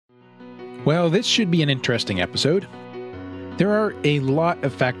Well, this should be an interesting episode. There are a lot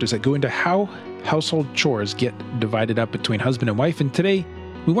of factors that go into how household chores get divided up between husband and wife, and today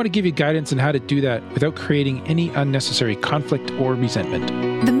we want to give you guidance on how to do that without creating any unnecessary conflict or resentment.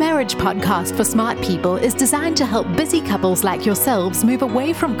 The Marriage Podcast for Smart People is designed to help busy couples like yourselves move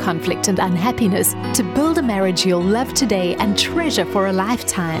away from conflict and unhappiness to build a marriage you'll love today and treasure for a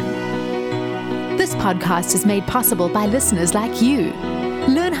lifetime. This podcast is made possible by listeners like you.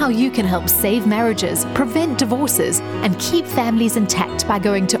 Learn how you can help save marriages, prevent divorces, and keep families intact by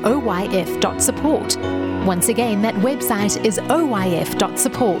going to oyf.support. Once again, that website is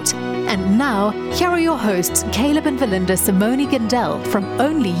oyf.support. And now, here are your hosts, Caleb and Verlynda Simone Gandel from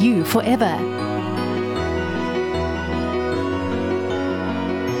Only You Forever.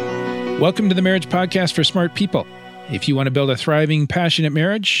 Welcome to the Marriage Podcast for Smart People. If you want to build a thriving, passionate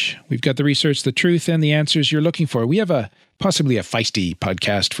marriage, we've got the research, the truth, and the answers you're looking for. We have possibly a feisty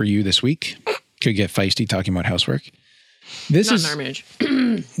podcast for you this week. Could get feisty talking about housework. Not in our marriage.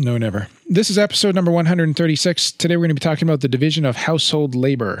 No, never. This is episode number 136. Today we're going to be talking about the division of household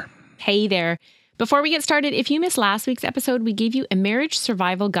labor. Hey there. Before we get started, if you missed last week's episode, we gave you a marriage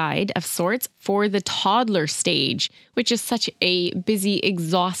survival guide of sorts for the toddler stage, which is such a busy,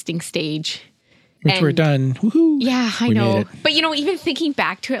 exhausting stage. Which we're done. Woohoo! Yeah, I know. But even thinking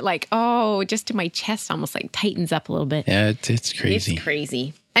back to it, just to my chest almost tightens up a little bit. Yeah, it's crazy. It's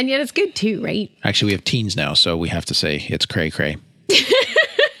crazy. And yet it's good too, right? Actually, we have teens now, so we have to say it's cray-cray.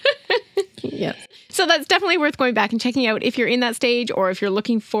 Yes. So that's definitely worth going back and checking out if you're in that stage or if you're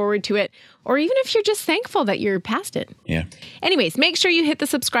looking forward to it or even if you're just thankful that you're past it. Yeah. Anyways, make sure you hit the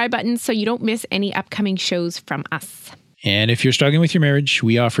subscribe button so you don't miss any upcoming shows from us. And if you're struggling with your marriage,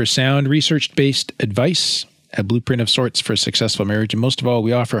 we offer sound, research-based advice, a blueprint of sorts for a successful marriage, and most of all,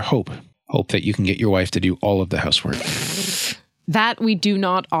 we offer hope. Hope that you can get your wife to do all of the housework. That we do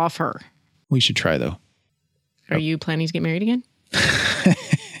not offer. We should try, though. Are you planning to get married again?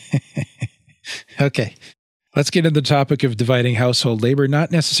 Okay. Let's get into the topic of dividing household labor,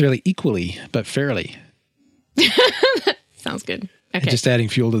 not necessarily equally, but fairly. Sounds good. Okay. Just adding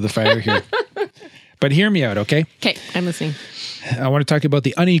fuel to the fire here. But hear me out, okay? Okay, I'm listening. I want to talk about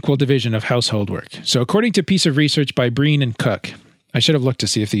the unequal division of household work. So according to a piece of research by Breen and Cooke, I should have looked to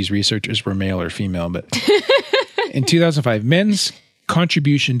see if these researchers were male or female, but in 2005, men's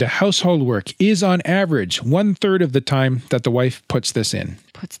contribution to household work is on average 1/3 of the time that the wife puts this in.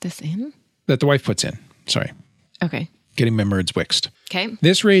 Puts this in? That the wife puts in. Sorry. Okay. Getting my words wixed. Okay.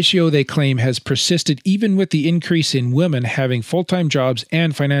 This ratio, they claim, has persisted even with the increase in women having full-time jobs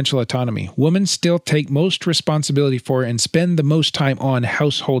and financial autonomy. Women still take most responsibility for and spend the most time on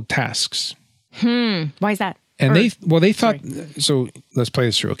household tasks. Why is that? And they thought, so let's play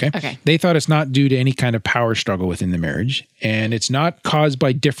this through, okay? Okay. They thought it's not due to any kind of power struggle within the marriage, and it's not caused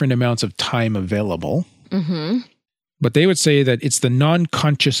by different amounts of time available. Mm-hmm. But they would say that it's the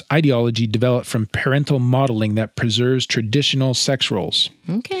non-conscious ideology developed from parental modeling that preserves traditional sex roles.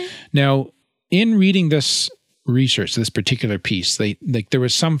 Okay. Now, in reading this research, this particular piece, there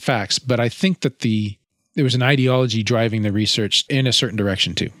was some facts, but I think that there was an ideology driving the research in a certain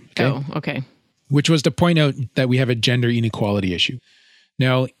direction too. Okay? Oh, okay. Which was to point out that we have a gender inequality issue.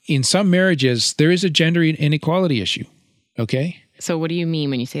 Now, in some marriages, there is a gender inequality issue. Okay? So what do you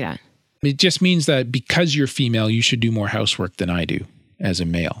mean when you say that? It just means that because you're female, you should do more housework than I do as a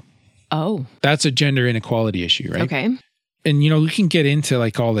male. Oh. That's a gender inequality issue, right? Okay. And, we can get into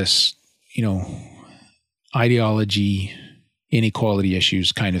all this, ideology, inequality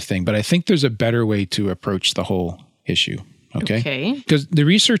issues kind of thing. But I think there's a better way to approach the whole issue. Okay. Because the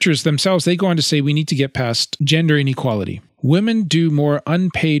researchers themselves, they go on to say we need to get past gender inequality. Women do more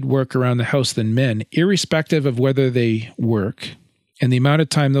unpaid work around the house than men, irrespective of whether they work and the amount of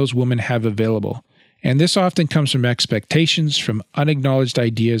time those women have available. And this often comes from expectations, from unacknowledged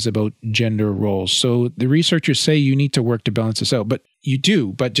ideas about gender roles. So the researchers say you need to work to balance this out, but you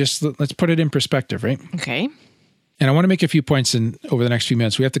do, but just let's put it in perspective, right? Okay. And I want to make a few points over the next few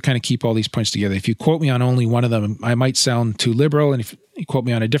minutes. We have to kind of keep all these points together. If you quote me on only one of them, I might sound too liberal. And if you quote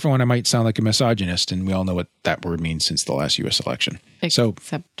me on a different one, I might sound like a misogynist. And we all know what that word means since the last U.S. election. Except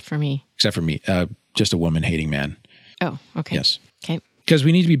for me. Just a woman-hating man. Oh, okay. Yes. Okay. Because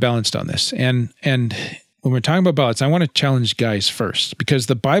we need to be balanced on this. And when we're talking about balance, I want to challenge guys first, because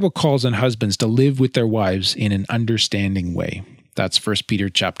the Bible calls on husbands to live with their wives in an understanding way. That's 1 Peter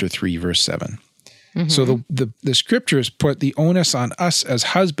chapter 3, verse 7. Mm-hmm. So the scriptures put the onus on us as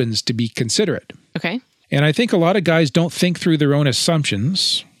husbands to be considerate. Okay. And I think a lot of guys don't think through their own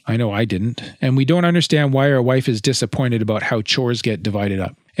assumptions. I know I didn't. And we don't understand why our wife is disappointed about how chores get divided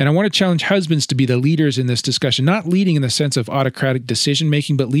up. And I want to challenge husbands to be the leaders in this discussion, not leading in the sense of autocratic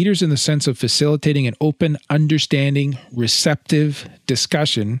decision-making, but leaders in the sense of facilitating an open, understanding, receptive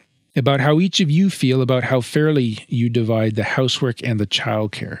discussion about how each of you feel about how fairly you divide the housework and the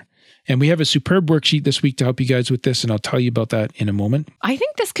childcare. And we have a superb worksheet this week to help you guys with this, and I'll tell you about that in a moment. I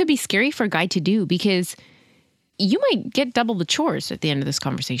think this could be scary for a guy to do because you might get double the chores at the end of this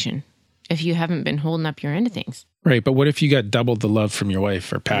conversation if you haven't been holding up your end of things. Right, but what if you got double the love from your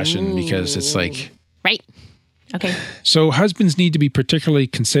wife or passion? Because it's like... Right. Okay. So husbands need to be particularly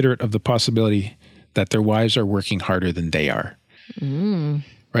considerate of the possibility that their wives are working harder than they are.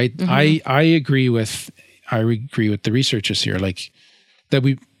 Right? Mm-hmm. I agree with the researchers here, like that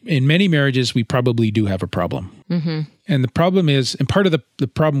in many marriages, we probably do have a problem. Mm-hmm. And the problem is, and part of the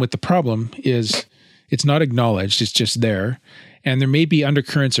problem with the problem is it's not acknowledged, it's just there. And there may be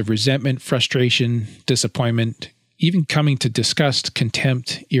undercurrents of resentment, frustration, disappointment, even coming to disgust,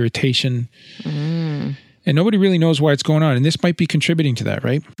 contempt, irritation. And nobody really knows why it's going on. And this might be contributing to that,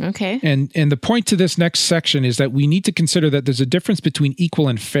 right? Okay. And the point to this next section is that we need to consider that there's a difference between equal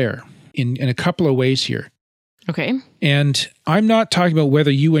and fair in a couple of ways here. Okay. And I'm not talking about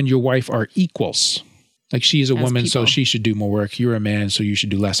whether you and your wife are equals. Like she is a woman, so she should do more work. You're a man, so you should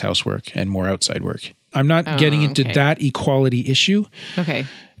do less housework and more outside work. I'm not getting into that equality issue. Okay.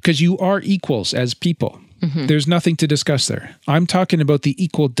 Because you are equals as people. Mm-hmm. There's nothing to discuss there. I'm talking about the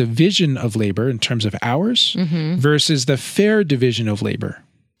equal division of labor in terms of hours versus the fair division of labor.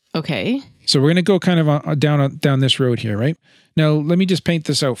 Okay. So we're going to go kind of down this road here, right? Now, let me just paint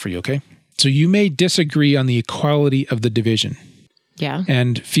this out for you, okay? So you may disagree on the equality of the division. Yeah.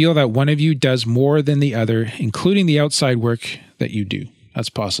 And feel that one of you does more than the other, including the outside work that you do. That's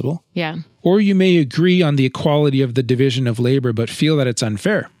possible. Yeah. Or you may agree on the equality of the division of labor, but feel that it's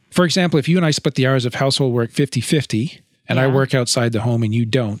unfair. For example, if you and I split the hours of household work 50-50, and I work outside the home and you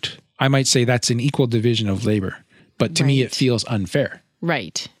don't, I might say that's an equal division of labor. But to me, it feels unfair.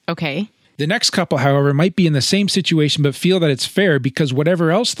 Right. Okay. The next couple, however, might be in the same situation, but feel that it's fair because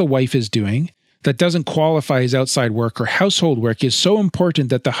whatever else the wife is doing that doesn't qualify as outside work or household work is so important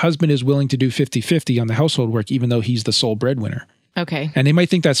that the husband is willing to do 50-50 on the household work, even though he's the sole breadwinner. Okay. And they might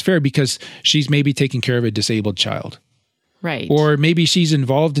think that's fair because she's maybe taking care of a disabled child. Right. Or maybe she's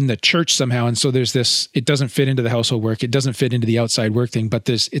involved in the church somehow. And so there's this, it doesn't fit into the household work. It doesn't fit into the outside work thing, but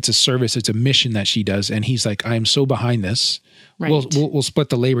it's a service, it's a mission that she does. And he's like, I am so behind this. Right. We'll split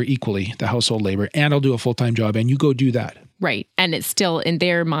the labor equally, the household labor, and I'll do a full-time job and you go do that. Right. And it's still in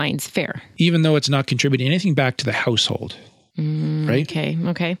their minds fair. Even though it's not contributing anything back to the household. Right?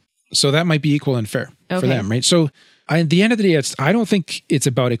 Okay. So that might be equal and fair for them, right? So at the end of the day, I don't think it's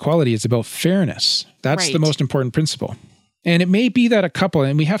about equality. It's about fairness. That's the most important principle. And it may be that a couple,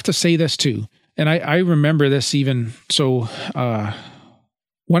 and we have to say this too, and I remember this even, so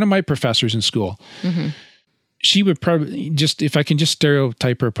one of my professors in school, she would probably just, if I can just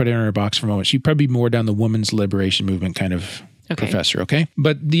stereotype her, put her in her box for a moment, she'd probably be more down the women's liberation movement kind of professor, okay?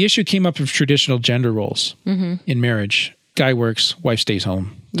 But the issue came up of traditional gender roles in marriage. Guy works, wife stays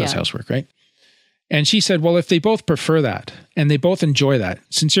home, does housework, right? And she said, well, if they both prefer that and they both enjoy that,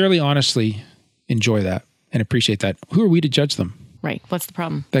 sincerely, honestly enjoy that and appreciate that, who are we to judge them? Right. What's the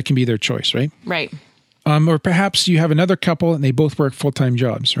problem? That can be their choice, right? Right. Or perhaps you have another couple and they both work full-time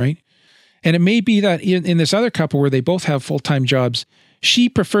jobs, right? And it may be that in this other couple where they both have full-time jobs, she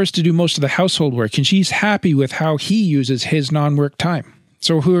prefers to do most of the household work and she's happy with how he uses his non-work time.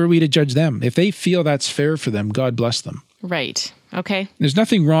 So who are we to judge them? If they feel that's fair for them, God bless them. Right. Okay. There's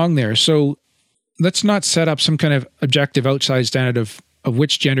nothing wrong there. So let's not set up some kind of objective outside standard of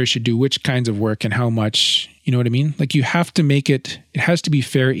which gender should do which kinds of work and how much, you know what I mean? Like you have to make it has to be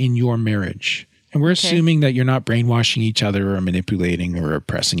fair in your marriage. And we're assuming that you're not brainwashing each other or manipulating or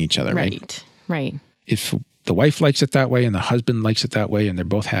oppressing each other, right? Right. If the wife likes it that way and the husband likes it that way and they're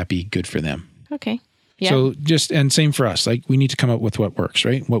both happy, good for them. Okay. Yeah. So and same for us, like we need to come up with what works,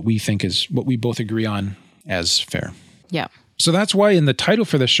 right? What we think is what we both agree on as fair. Yeah. So that's why in the title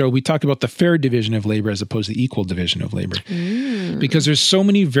for the show, we talk about the fair division of labor as opposed to the equal division of labor. Because there's so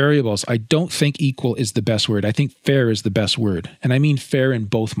many variables. I don't think equal is the best word. I think fair is the best word. And I mean fair in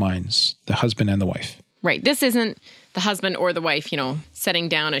both minds, the husband and the wife. Right. This isn't the husband or the wife, setting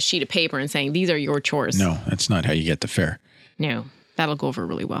down a sheet of paper and saying, these are your chores. No, that's not how you get to fair. No, that'll go over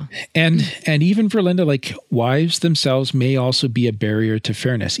really well. And even Verlynda, like wives themselves may also be a barrier to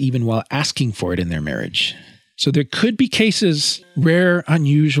fairness, even while asking for it in their marriage. So there could be cases, rare,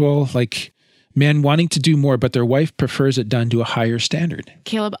 unusual, like men wanting to do more, but their wife prefers it done to a higher standard.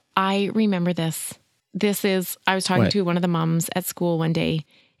 Caleb, I remember this. I was talking to one of the moms at school one day,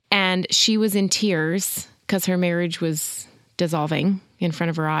 And she was in tears because her marriage was dissolving in front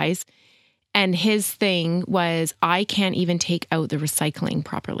of her eyes. And his thing was, I can't even take out the recycling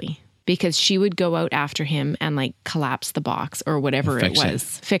properly, because she would go out after him and like collapse the box or whatever it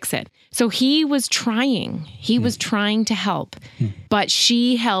was, fix it. So he was trying. He was trying to help, but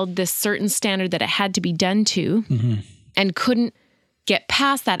she held this certain standard that it had to be done to and couldn't get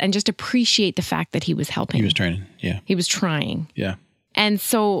past that and just appreciate the fact that he was helping. He was trying, yeah. He was trying. Yeah. And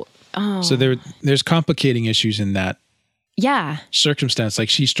so... So there's complicating issues in that circumstance. Like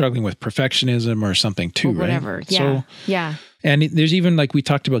she's struggling with perfectionism or something too, or whatever. Right? Yeah. So, and there's even, like we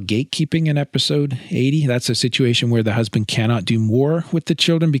talked about gatekeeping in episode 80. That's a situation where the husband cannot do more with the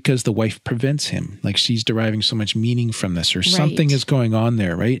children because the wife prevents him. Like she's deriving so much meaning from this, or something is going on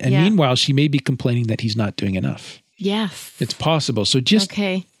there, right? And meanwhile, she may be complaining that he's not doing enough. Yes. It's possible. So just,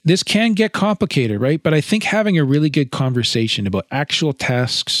 this can get complicated, right? But I think having a really good conversation about actual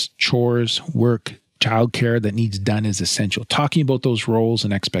tasks, chores, work, childcare that needs done is essential. Talking about those roles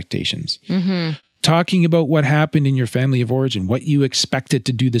and expectations. Talking about what happened in your family of origin, what you expected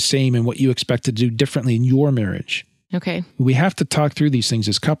to do the same and what you expected to do differently in your marriage. Okay. We have to talk through these things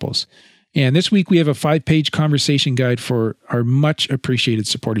as couples. And this week we have a 5-page conversation guide for our much appreciated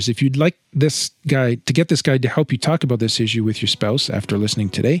supporters. If you'd like this guide, to get this guide to help you talk about this issue with your spouse after listening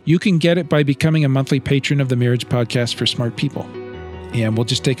today, you can get it by becoming a monthly patron of the Marriage Podcast for Smart People. And we'll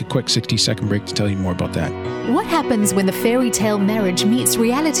just take a quick 60-second break to tell you more about that. What happens when the fairy tale marriage meets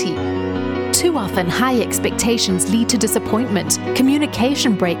reality? Too often, high expectations lead to disappointment,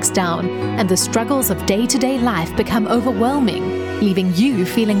 communication breaks down, and the struggles of day-to-day life become overwhelming, leaving you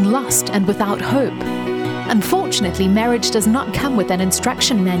feeling lost and without hope. Unfortunately, marriage does not come with an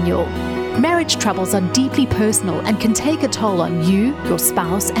instruction manual. Marriage troubles are deeply personal and can take a toll on you, your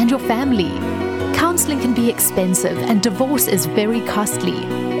spouse, and your family. Counseling can be expensive and divorce is very costly.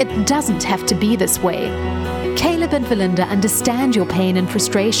 It doesn't have to be this way. Caleb and Verlynda understand your pain and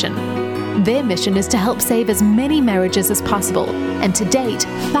frustration. Their mission is to help save as many marriages as possible, and to date,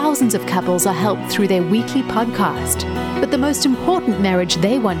 thousands of couples are helped through their weekly podcast. But the most important marriage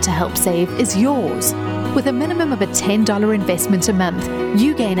they want to help save is yours. With a minimum of a $10 investment a month,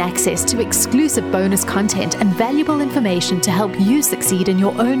 you gain access to exclusive bonus content and valuable information to help you succeed in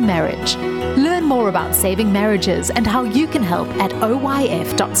your own marriage. Learn more about saving marriages and how you can help at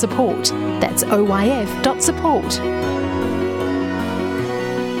oyf.support. That's oyf.support.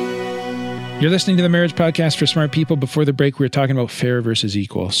 You're listening to the Marriage Podcast for Smart People. Before the break, we were talking about fair versus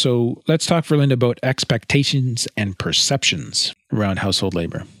equal. So let's talk, Verlynda, about expectations and perceptions around household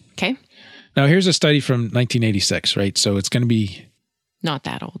labor. Okay. Now, here's a study from 1986, right? So it's going to be... Not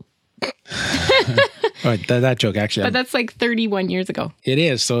that old. Right, that joke, actually. But that's like 31 years ago. It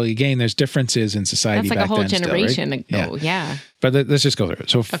is. So again, there's differences in society back then. That's like a whole generation still, right? ago, yeah. But let's just go through it.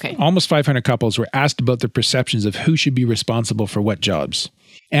 So almost 500 couples were asked about their perceptions of who should be responsible for what jobs,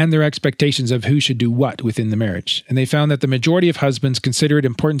 and their expectations of who should do what within the marriage. And they found that the majority of husbands consider it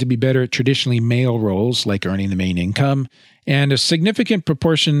important to be better at traditionally male roles, like earning the main income. And a significant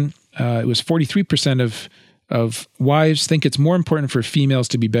proportion, it was 43% of wives think it's more important for females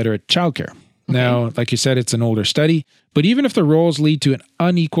to be better at childcare. Now, like you said, it's an older study, but even if the roles lead to an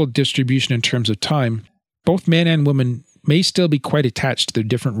unequal distribution in terms of time, both men and women may still be quite attached to their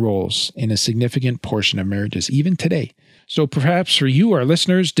different roles in a significant portion of marriages, even today. So perhaps for you, our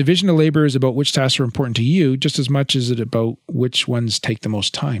listeners, division of labor is about which tasks are important to you, just as much as it about which ones take the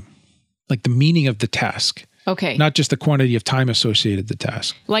most time. Like the meaning of the task. Okay. Not just the quantity of time associated with the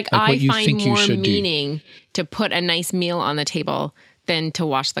task. Like I find more meaning to put a nice meal on the table than to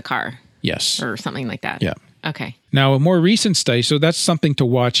wash the car. Yes. Or something like that. Yeah. Okay. Now, a more recent study, so that's something to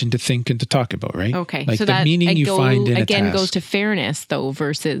watch and to think and to talk about, right? Okay. Like so the that meaning you find in a task. Again, goes to fairness, though,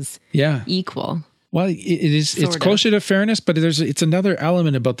 versus equal. Well, it's closer to fairness, but it's another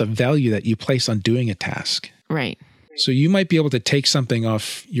element about the value that you place on doing a task. Right. So you might be able to take something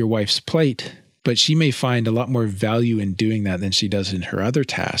off your wife's plate, but she may find a lot more value in doing that than she does in her other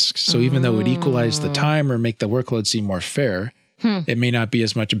tasks. So even though it would equalize the time or make the workload seem more fair, it may not be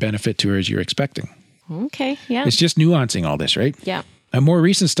as much a benefit to her as you're expecting. Okay, yeah. It's just nuancing all this, right? Yeah. A more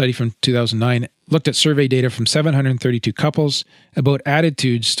recent study from 2009 looked at survey data from 732 couples about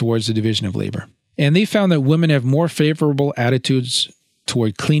attitudes towards the division of labor. And they found that women have more favorable attitudes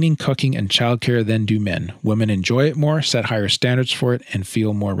toward cleaning, cooking, and childcare than do men. Women enjoy it more, set higher standards for it, and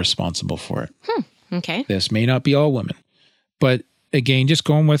feel more responsible for it. Okay. This may not be all women. But again, just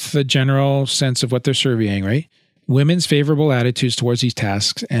going with the general sense of what they're surveying, right? Women's favorable attitudes towards these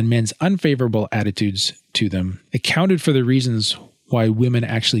tasks and men's unfavorable attitudes to them accounted for the reasons why women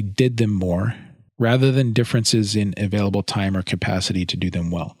actually did them more rather than differences in available time or capacity to do them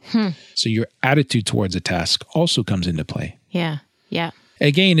well. So your attitude towards a task also comes into play. Yeah. Yeah.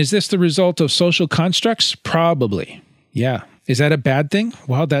 Again, is this the result of social constructs? Probably. Yeah. Is that a bad thing?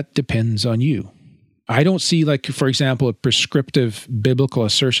 Well, that depends on you. I don't see, like, for example, a prescriptive biblical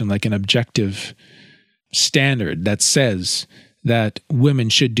assertion, like an objective standard that says that women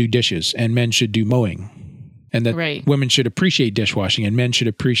should do dishes and men should do mowing, and that women should appreciate dishwashing and men should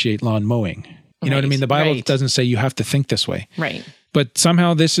appreciate lawn mowing. You know what I mean? The Bible doesn't say you have to think this way. Right. But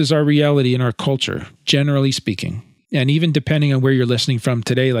somehow this is our reality in our culture, generally speaking. And even depending on where you're listening from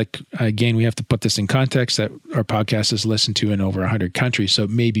today, like, again, we have to put this in context that our podcast is listened to in over 100 countries. So it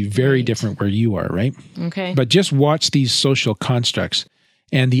may be very different where you are, right? Okay. But just watch these social constructs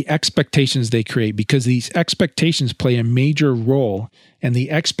and the expectations they create, because these expectations play a major role. And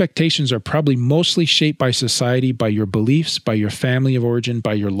the expectations are probably mostly shaped by society, by your beliefs, by your family of origin,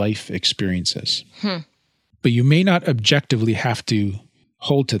 by your life experiences. But you may not objectively have to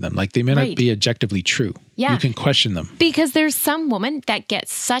hold to them. Like, they may not be objectively true. Yeah. You can question them. Because there's some woman that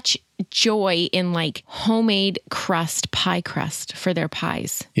gets such joy in like homemade pie crust for their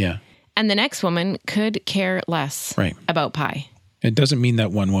pies. Yeah. And the next woman could care less about pie. It doesn't mean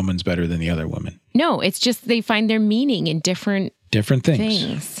that one woman's better than the other woman. No, it's just they find their meaning in different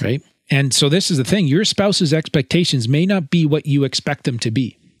things. Right? And so this is the thing. Your spouse's expectations may not be what you expect them to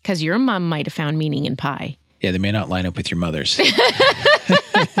be. Because your mom might have found meaning in pie. Yeah, they may not line up with your mother's.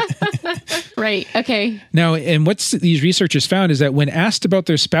 Right. Okay. Now, and what these researchers found is that when asked about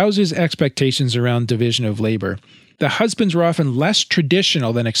their spouse's expectations around division of labor, the husbands were often less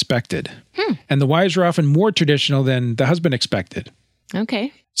traditional than expected. And the wives were often more traditional than the husband expected.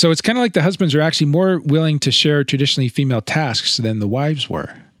 Okay. So it's kind of like the husbands are actually more willing to share traditionally female tasks than the wives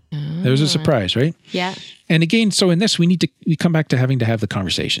were. There was a surprise, right? Yeah. And again, so in this, we come back to having to have the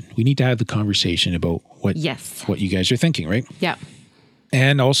conversation. We need to have the conversation about what you guys are thinking, right? Yeah.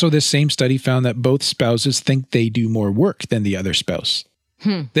 And also this same study found that both spouses think they do more work than the other spouse.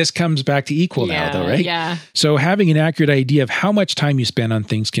 This comes back to equal now, though, right? Yeah. So having an accurate idea of how much time you spend on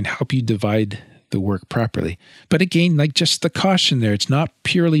things can help you divide the work properly. But again, like, just the caution there, it's not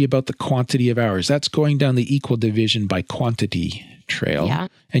purely about the quantity of hours. That's going down the equal division by quantity trail. Yeah.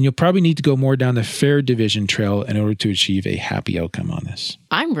 And you'll probably need to go more down the fair division trail in order to achieve a happy outcome on this.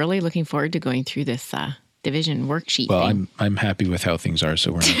 I'm really looking forward to going through this division worksheet. Well, I'm happy with how things are,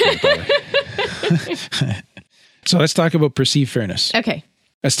 so we're not going to bother. So let's talk about perceived fairness. Okay.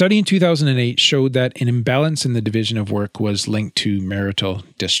 A study in 2008 showed that an imbalance in the division of work was linked to marital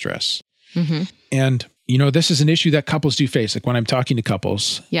distress. And, you know, this is an issue that couples do face. Like, when I'm talking to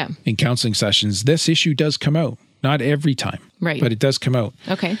couples in counseling sessions, this issue does come out. Not every time, but it does come out.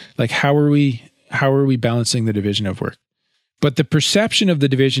 Okay. Like, how are we balancing the division of work? But the perception of the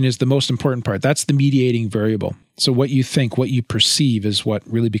division is the most important part. That's the mediating variable. So what you think, what you perceive is what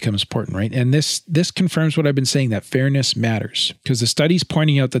really becomes important, right? And this confirms what I've been saying, that fairness matters, because the study's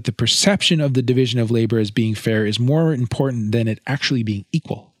pointing out that the perception of the division of labor as being fair is more important than it actually being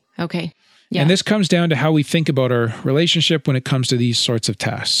equal. Okay. Yeah. And this comes down to how we think about our relationship when it comes to these sorts of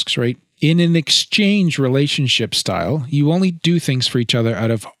tasks, right? In an exchange relationship style, you only do things for each other out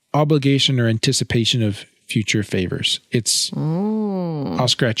of obligation or anticipation of future favors. It's, I'll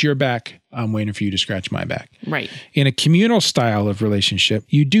scratch your back, I'm waiting for you to scratch my back. Right. In a communal style of relationship,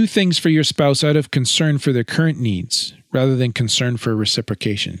 you do things for your spouse out of concern for their current needs rather than concern for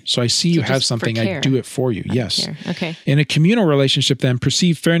reciprocation. So I see you have something, I do it for you. Yes. Okay. In a communal relationship, then,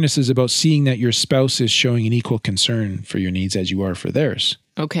 perceived fairness is about seeing that your spouse is showing an equal concern for your needs as you are for theirs.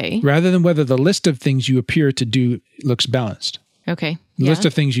 Okay. Rather than whether the list of things you appear to do looks balanced. Okay. The list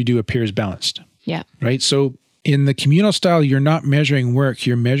of things you do appears balanced. Yeah. Right? So in the communal style, you're not measuring work,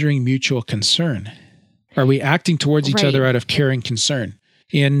 you're measuring mutual concern. Are we acting towards each other out of care and concern?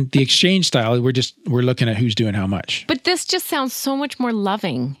 In the exchange style, we're looking at who's doing how much. But this just sounds so much more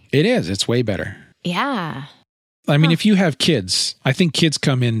loving. It is. It's way better. Yeah. I mean, if you have kids, I think kids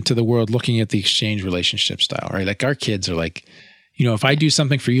come into the world looking at the exchange relationship style, right? Like, our kids are like, you know, if I do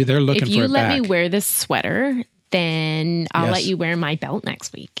something for you, they're looking for it back. If you let me wear this sweater, then I'll let you wear my belt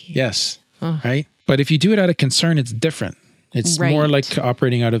next week. Yes. Right? But if you do it out of concern, it's different. It's more like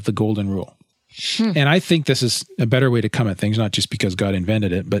operating out of the golden rule. And I think this is a better way to come at things, not just because God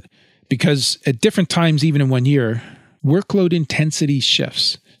invented it, but because at different times, even in 1 year, workload intensity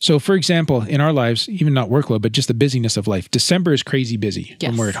shifts. So for example, in our lives, even not workload, but just the busyness of life, December is crazy busy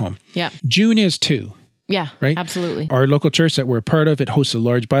when we're at home. Yeah. June is too. Yeah, right? Absolutely. Our local church that we're a part of, it hosts a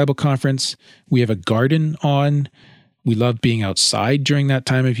large Bible conference. We have a garden on. We love being outside during that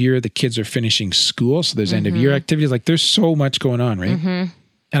time of year. The kids are finishing school, so there's end of year activities. Like, there's so much going on, right?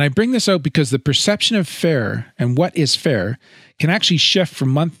 And I bring this out because the perception of fair and what is fair can actually shift from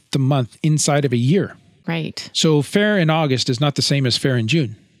month to month inside of a year. Right. So fair in August is not the same as fair in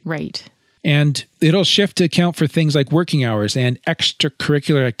June. Right. And it'll shift to account for things like working hours and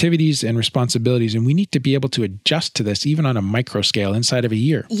extracurricular activities and responsibilities. And we need to be able to adjust to this even on a micro scale inside of a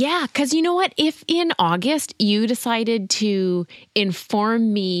year. Yeah, because you know what? If in August you decided to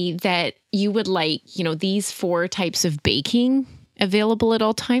inform me that you would like, these 4 types of baking available at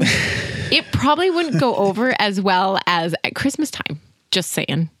all times, it probably wouldn't go over as well as at Christmas time. Just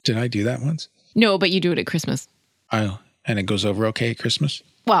saying. Did I do that once? No, but you do it at Christmas. Oh, and it goes over okay at Christmas?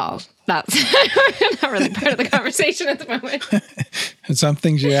 Well, that's not really part of the conversation at the moment. And some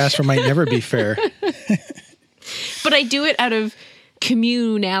things you ask for might never be fair. But I do it out of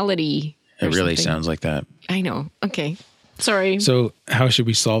communality. It really sounds like that. I know. Okay. Sorry. So how should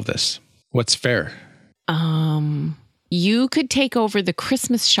we solve this? What's fair? You could take over the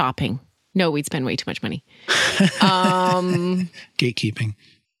Christmas shopping. No, we'd spend way too much money. Gatekeeping.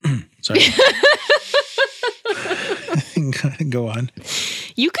 Sorry. Go on.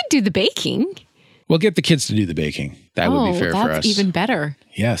 You could do the baking. We'll get the kids to do the baking. That would be fair for us. That's even better.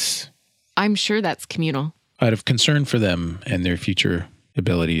 Yes. I'm sure that's communal. Out of concern for them and their future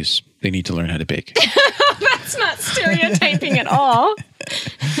abilities, they need to learn how to bake. That's not stereotyping at all.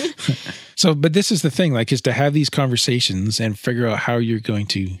 So, but this is the thing, is to have these conversations and figure out how you're going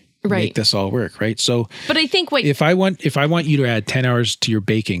to make this all work, right? So, but I think if I want you to add 10 hours to your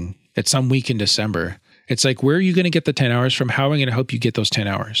baking at some week in December, it's like, where are you going to get the 10 hours from? How am I going to help you get those 10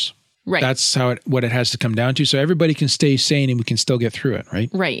 hours? Right. That's what it has to come down to. So everybody can stay sane and we can still get through it, right?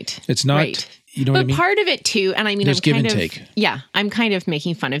 Right. It's not, you know what I mean? But part of it too, and I mean, there's give and take. Yeah, I'm kind of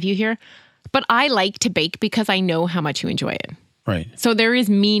making fun of you here, but I like to bake because I know how much you enjoy it. Right. So there is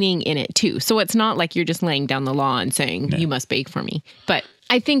meaning in it too. So it's not like you're just laying down the law and saying, you must bake for me. But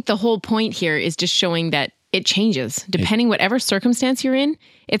I think the whole point here is just showing that it changes depending whatever circumstance you're in.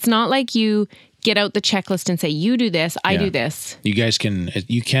 It's not like you get out the checklist and say, you do this, I do this.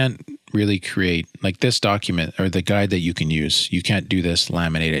 You can't really create this document or the guide that you can use. You can't do this,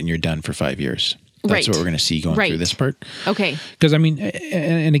 laminate it, and you're done for 5 years. That's what we're going to see going through this part. Okay. Because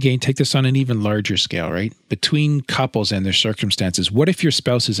and again, take this on an even larger scale, right? Between couples and their circumstances, what if your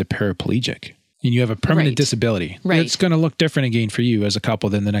spouse is a paraplegic and you have a permanent disability? Right. It's going to look different again for you as a couple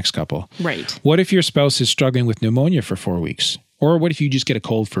than the next couple. Right. What if your spouse is struggling with pneumonia for 4 weeks? Or what if you just get a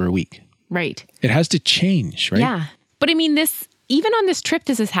cold for a week? Right. It has to change, right? Yeah. But I mean, even on this trip,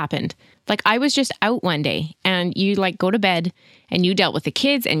 this has happened. I was just out one day and you go to bed and you dealt with the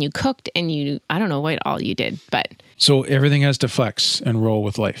kids and you cooked and I don't know what all you did, but. So everything has to flex and roll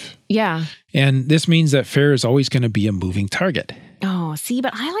with life. Yeah. And this means that fair is always going to be a moving target. Oh, see,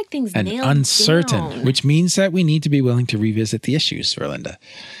 but I like things and nailed uncertain, down. Which means that we need to be willing to revisit the issues, Verlynda,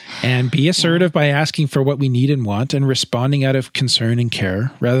 and be assertive by asking for what we need and want and responding out of concern and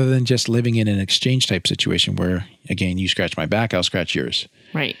care rather than just living in an exchange type situation where, again, you scratch my back, I'll scratch yours.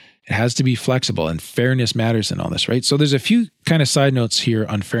 Right. It has to be flexible and fairness matters in all this, right? So there's a few kind of side notes here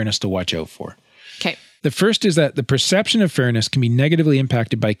on fairness to watch out for. Okay. The first is that the perception of fairness can be negatively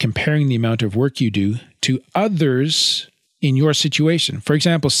impacted by comparing the amount of work you do to others in your situation. For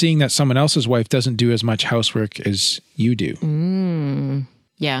example, seeing that someone else's wife doesn't do as much housework as you do.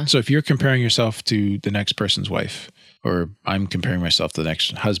 Yeah. So if you're comparing yourself to the next person's wife, or I'm comparing myself to the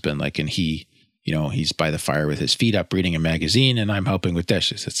next husband, and he's by the fire with his feet up reading a magazine and I'm helping with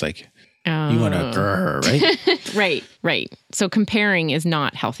dishes. It's like, you want to, right? Right. So comparing is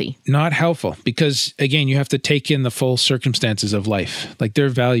not healthy. Not helpful because, again, you have to take in the full circumstances of life. Their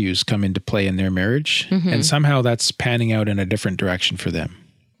values come into play in their marriage and somehow that's panning out in a different direction for them.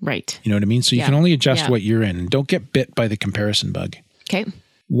 Right. You know what I mean? So you can only adjust what you're in. Don't get bit by the comparison bug. Okay.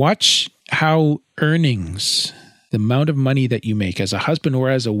 Watch how earnings, the amount of money that you make as a husband or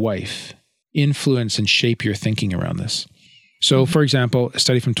as a wife, influence and shape your thinking around this. So, for example, a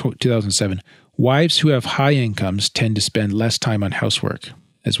study from 2007, wives who have high incomes tend to spend less time on housework,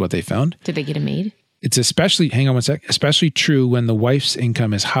 is what they found. Did they get a maid? It's especially true when the wife's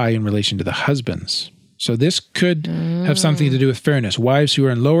income is high in relation to the husband's. So this could have something to do with fairness. Wives who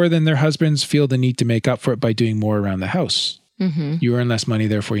earn lower than their husbands feel the need to make up for it by doing more around the house. Mm-hmm. You earn less money,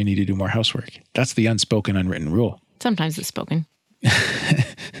 therefore you need to do more housework. That's the unspoken, unwritten rule. Sometimes it's spoken.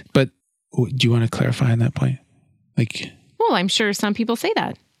 But do you want to clarify on that point? Well, I'm sure some people say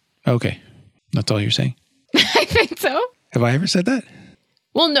that. Okay. That's all you're saying? I think so. Have I ever said that?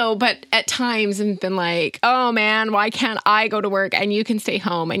 Well, no, but at times I've been like, oh man, why can't I go to work and you can stay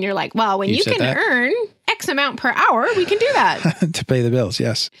home? And you're like, well, when you can earn X amount per hour, we can do that. To pay the bills,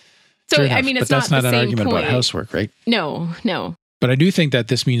 yes. So, I mean, it's but that's not not the an same argument point. about housework, right? No. But I do think that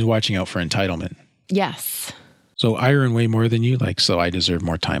this means watching out for entitlement. Yes. So I earn way more than you, so I deserve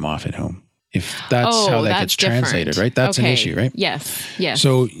more time off at home. If that's how that gets translated, right? That's an issue, right? Yes.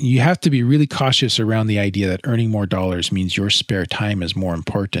 So you have to be really cautious around the idea that earning more dollars means your spare time is more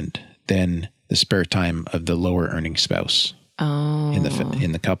important than the spare time of the lower earning spouse in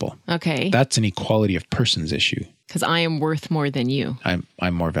the couple. Okay. That's an equality of persons issue. Because I am worth more than you.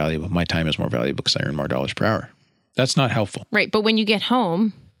 I'm more valuable. My time is more valuable because I earn more dollars per hour. That's not helpful. Right. But when you get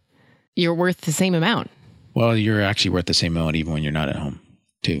home, you're worth the same amount. Well, you're actually worth the same amount even when you're not at home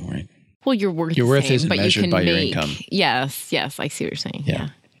too, right? Well, your worth isn't measured by your income. Yes, I see what you're saying. Yeah.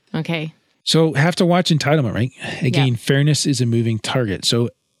 Okay. So have to watch entitlement, right? Again, fairness is a moving target. So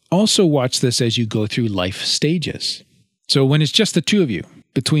also watch this as you go through life stages. So when it's just the two of you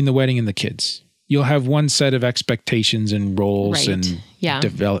between the wedding and the kids, you'll have one set of expectations and roles and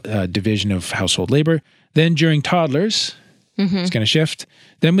division of household labor. Then during toddlers, it's going to shift.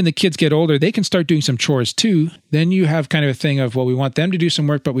 Then when the kids get older, they can start doing some chores too. Then you have kind of a thing of, well, we want them to do some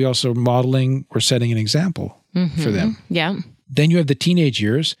work, but we also modeling or setting an example for them. Yeah. Then you have the teenage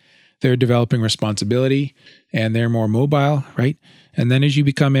years. They're developing responsibility and they're more mobile, right? And then as you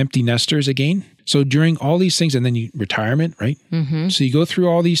become empty nesters again. So during all these things, and then retirement, right? So you go through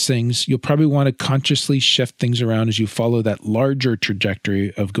all these things, you'll probably want to consciously shift things around as you follow that larger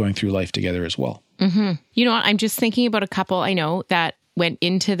trajectory of going through life together as well. You know what? I'm just thinking about a couple I know that went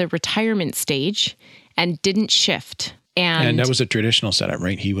into the retirement stage and didn't shift. And that was a traditional setup,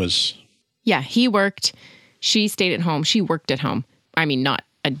 right? He worked. She stayed at home. She worked at home. I mean, not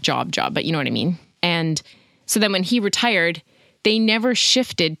a job, but you know what I mean? And so then when he retired, they never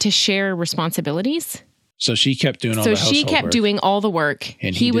shifted to share responsibilities. So she kept doing all the household work. So she kept doing all the work.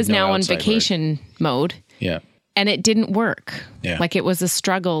 And he was now on vacation mode. Yeah. And it didn't work. Yeah. Like it was a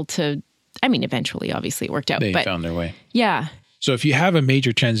struggle to, eventually, obviously it worked out. They found their way. Yeah. So if you have a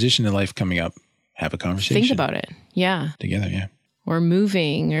major transition in life coming up, have a conversation. Think about it. Yeah. Together, yeah. Or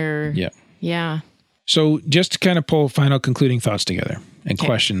moving or... Yeah. Yeah. So just to kind of pull final concluding thoughts together and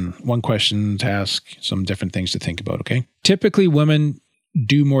one question to ask, some different things to think about, okay? Typically, women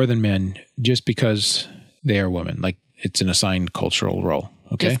do more than men just because they are women. Like it's an assigned cultural role,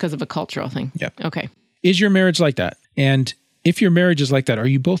 okay? Just because of a cultural thing. Yep. Okay. Is your marriage like that? And if your marriage is like that, are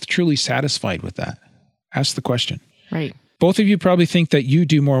you both truly satisfied with that? Ask the question. Right. Both of you probably think that you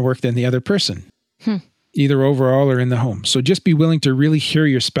do more work than the other person, either overall or in the home. So just be willing to really hear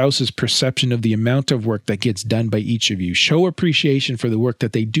your spouse's perception of the amount of work that gets done by each of you. Show appreciation for the work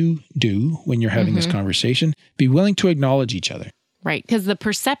that they do when you're having this conversation. Be willing to acknowledge each other. Right. Because the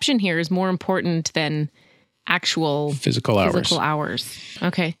perception here is more important than actual physical hours.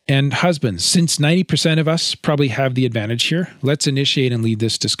 Okay. And husbands, since 90% of us probably have the advantage here, let's initiate and lead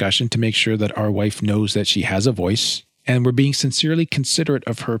this discussion to make sure that our wife knows that she has a voice and we're being sincerely considerate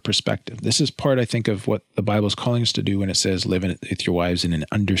of her perspective. This is part, I think, of what the Bible is calling us to do when it says live with your wives in an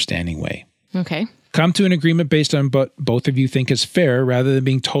understanding way. Okay. Come to an agreement based on what both of you think is fair rather than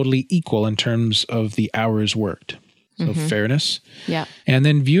being totally equal in terms of the hours worked. So fairness. Yeah. And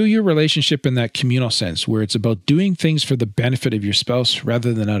then view your relationship in that communal sense where it's about doing things for the benefit of your spouse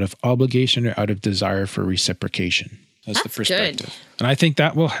rather than out of obligation or out of desire for reciprocation. That's the perspective. Good. And I think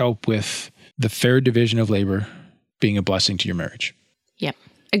that will help with the fair division of labor being a blessing to your marriage. Yep.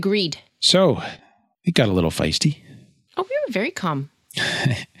 Agreed. So it got a little feisty. Oh, we were very calm.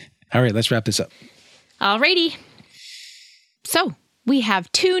 All right, let's wrap this up. All righty. So we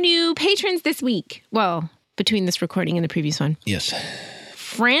have 2 new patrons this week. Well, between this recording and the previous one. Yes.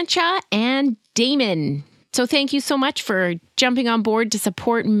 Francha and Damon. So thank you so much for jumping on board to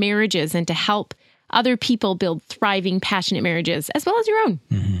support marriages and to help other people build thriving, passionate marriages, as well as your own.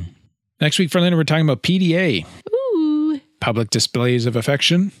 Next week, Verlynda, we're talking about PDA. Ooh. Public displays of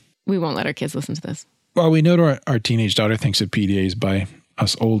affection. We won't let our kids listen to this. Well, we know our teenage daughter thinks of PDAs by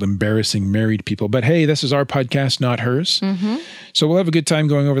us old, embarrassing married people. But hey, this is our podcast, not hers. So we'll have a good time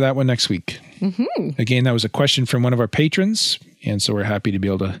going over that one next week. Again, that was a question from one of our patrons. And so we're happy to be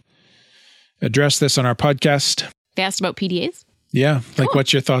able to address this on our podcast. They asked about PDAs? Yeah. Like,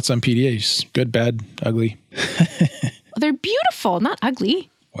 what's your thoughts on PDAs? Good, bad, ugly? They're beautiful, not ugly.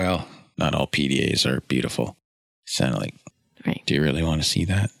 Well, not all PDAs are beautiful. Sound like, right. Do you really want to see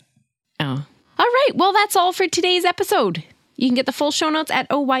that? Oh. All right. Well, that's all for today's episode. You can get the full show notes at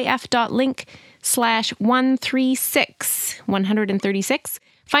oyf.link/136.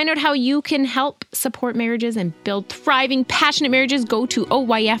 Find out how you can help support marriages and build thriving, passionate marriages. Go to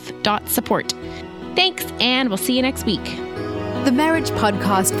oyf.support. Thanks, and we'll see you next week. The Marriage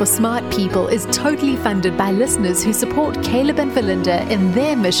Podcast for Smart People is totally funded by listeners who support Caleb and Verlynda in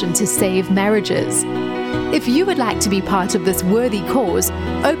their mission to save marriages. If you would like to be part of this worthy cause,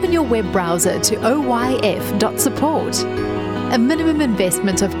 open your web browser to oyf.support. A minimum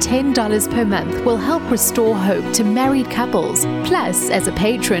investment of $10 per month will help restore hope to married couples. Plus, as a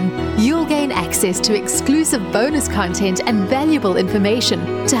patron, you'll gain access to exclusive bonus content and valuable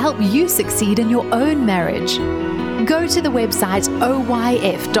information to help you succeed in your own marriage. Go to the website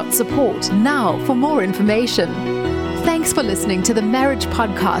oyf.support now for more information. Thanks for listening to the Marriage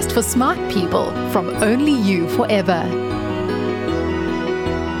Podcast for Smart People from Only You Forever.